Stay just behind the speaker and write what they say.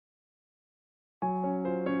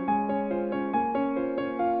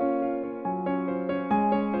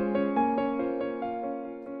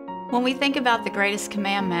When we think about the greatest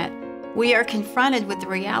commandment, we are confronted with the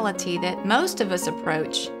reality that most of us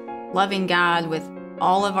approach loving God with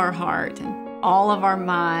all of our heart and all of our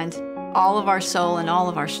mind, all of our soul, and all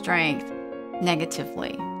of our strength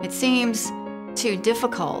negatively. It seems too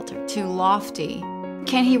difficult or too lofty.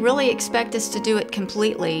 Can He really expect us to do it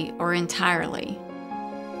completely or entirely?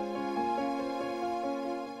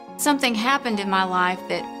 Something happened in my life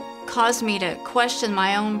that caused me to question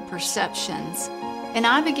my own perceptions. And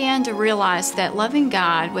I began to realize that loving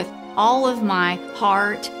God with all of my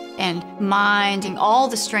heart and mind and all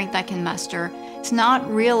the strength I can muster is not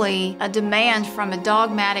really a demand from a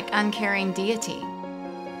dogmatic, uncaring deity,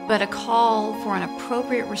 but a call for an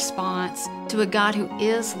appropriate response to a God who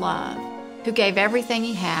is love, who gave everything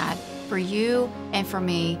He had for you and for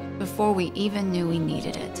me before we even knew we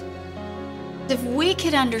needed it. If we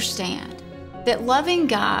could understand that loving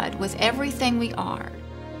God with everything we are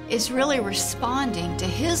is really responding to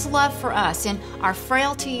His love for us in our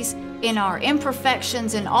frailties, in our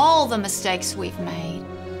imperfections, and all the mistakes we've made,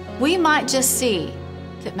 we might just see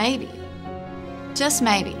that maybe, just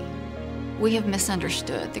maybe, we have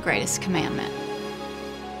misunderstood the greatest commandment.